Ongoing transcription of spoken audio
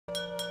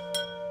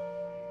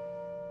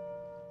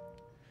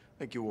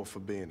Thank you all for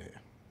being here.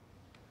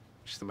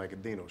 Mr.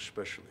 Magadino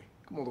especially.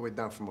 Come all the way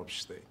down from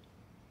upstate.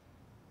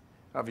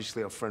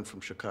 Obviously, our friend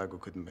from Chicago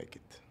couldn't make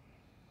it.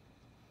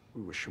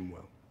 We wish him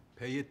well.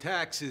 Pay your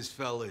taxes,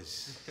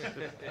 fellas.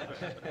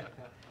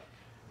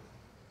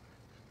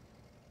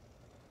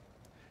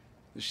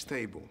 This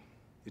table,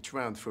 it's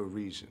round for a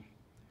reason.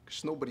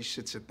 Because nobody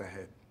sits at the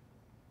head.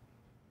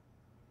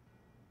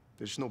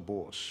 There's no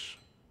boss.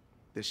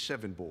 There's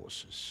 7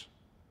 bosses.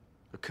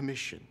 A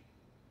commission.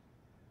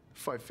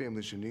 5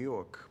 families in New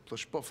York,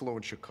 plus Buffalo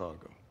and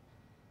Chicago.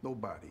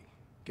 Nobody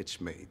gets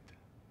made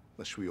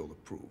unless we all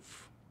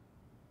approve.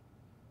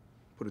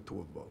 Put it to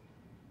a vote.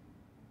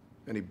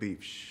 Any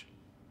beefs,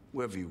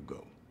 wherever you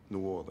go, New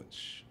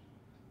Orleans,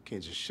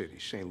 Kansas City,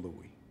 St.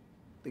 Louis,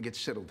 they get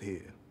settled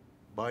here,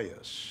 by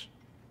us,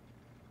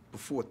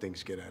 before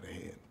things get out of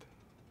hand.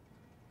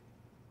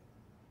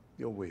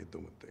 Your way of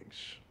doing things.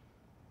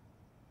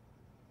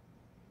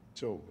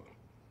 It's over.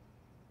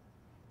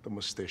 The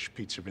mustache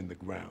pizza in the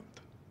ground.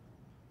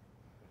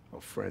 Our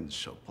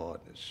friends, our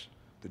partners,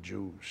 the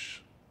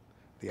Jews,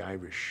 the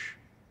Irish,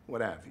 what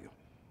have you.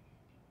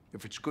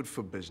 If it's good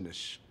for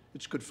business,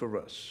 it's good for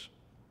us.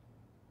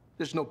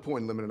 There's no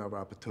point in limiting our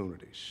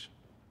opportunities.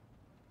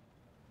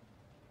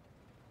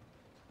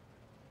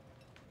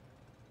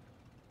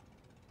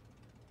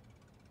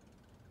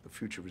 The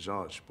future is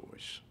ours,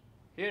 boys.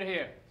 Here,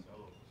 here.